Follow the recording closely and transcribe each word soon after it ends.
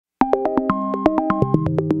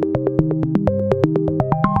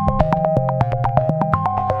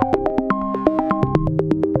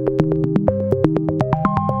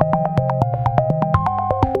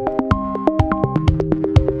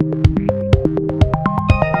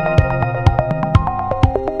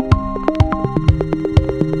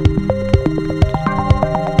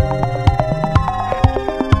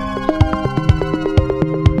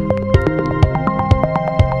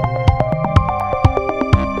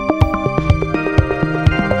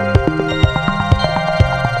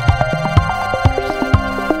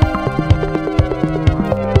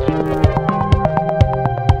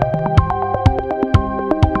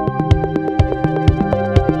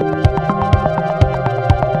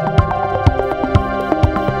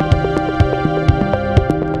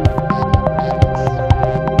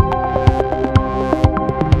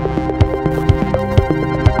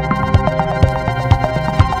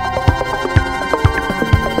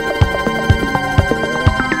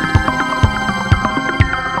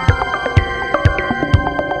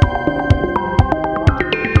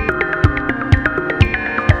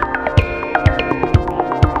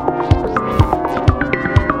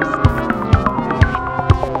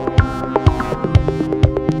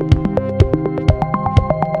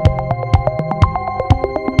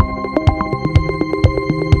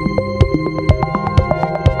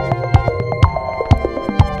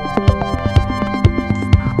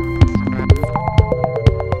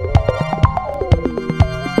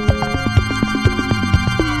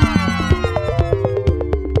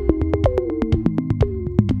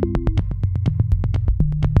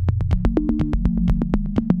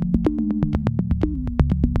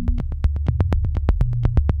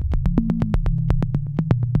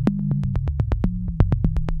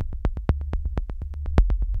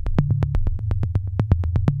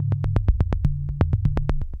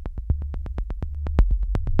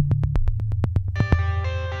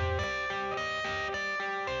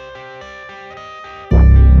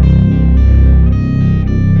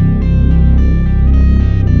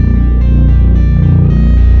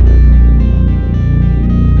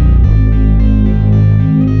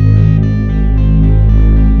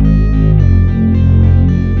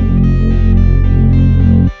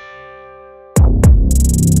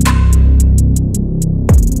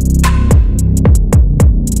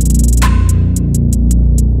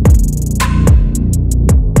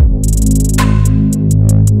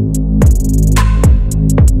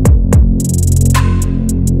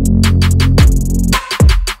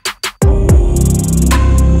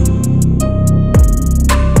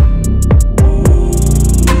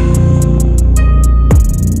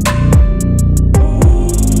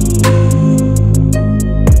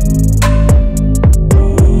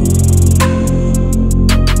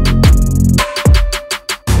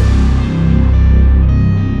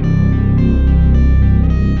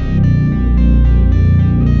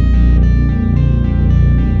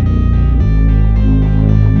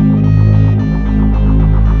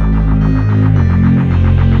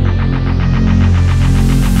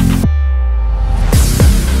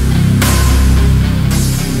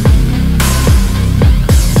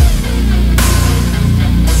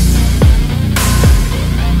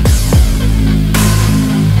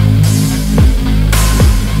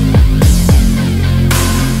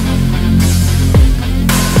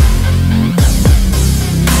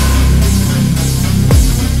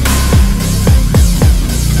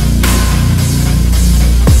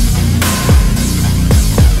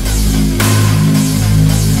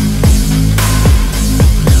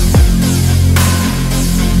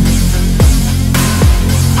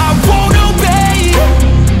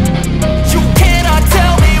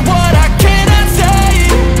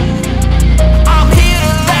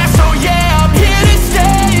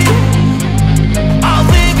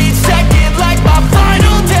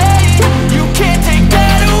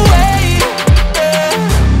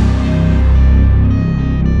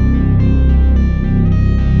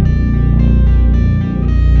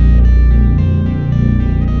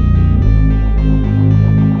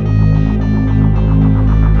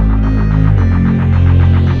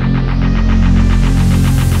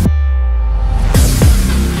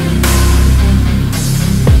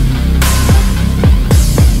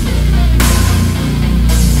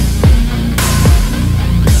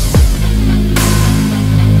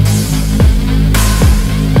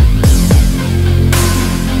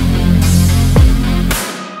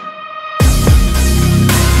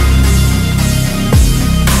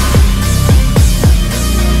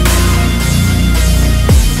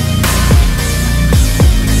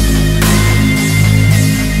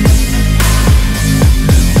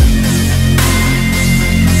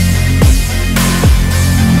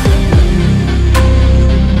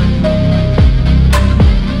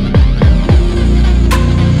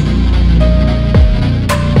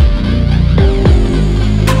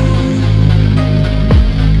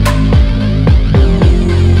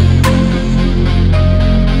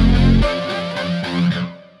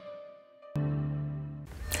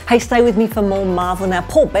Hey, stay with me for more Marvel. Now,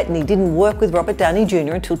 Paul Bettany didn't work with Robert Downey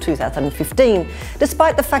Jr. until 2015,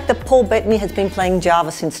 despite the fact that Paul Bettany has been playing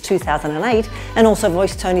Jarvis since 2008 and also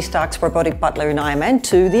voiced Tony Stark's robotic butler in Iron Man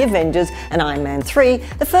 2, The Avengers and Iron Man 3.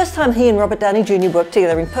 The first time he and Robert Downey Jr. worked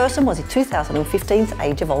together in person was in 2015's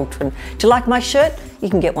Age of Ultron. Do you like my shirt? You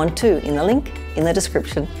can get one too in the link in the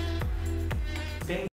description.